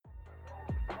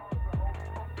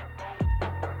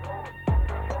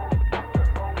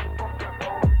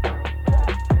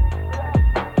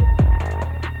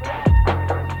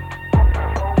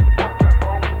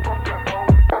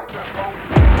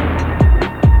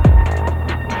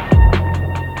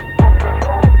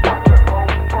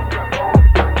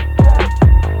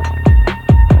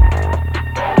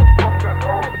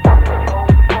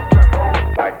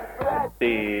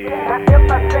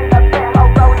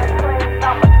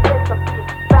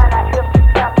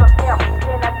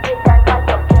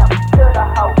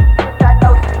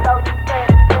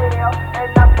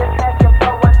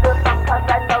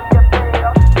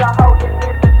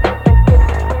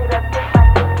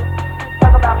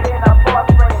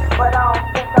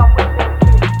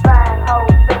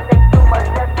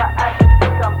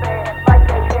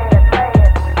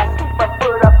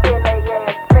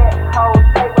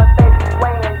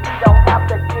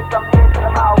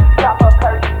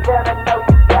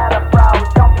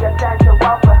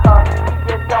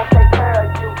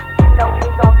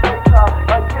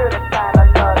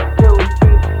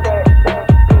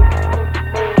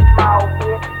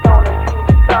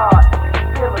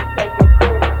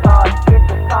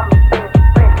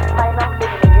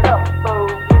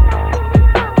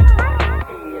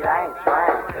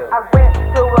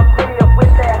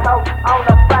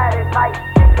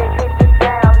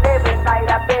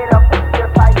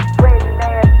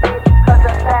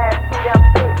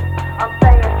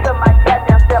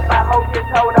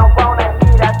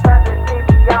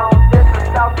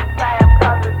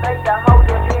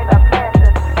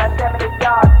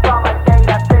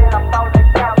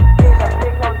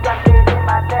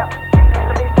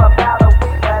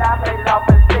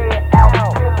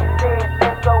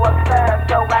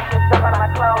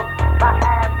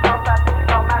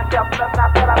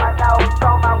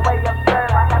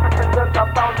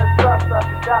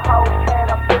hoe. And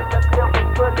I'm in the bill with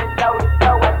fully loaded,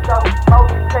 so I show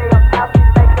motels how she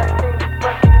make her things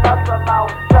when she hustle on.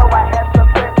 So I asked the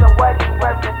friends of what you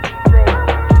worth, and she said,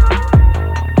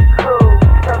 cool.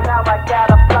 So now I got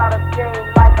a plot of game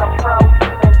like a pro.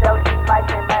 Even though she like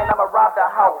me, man, I'ma rob the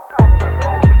hoe.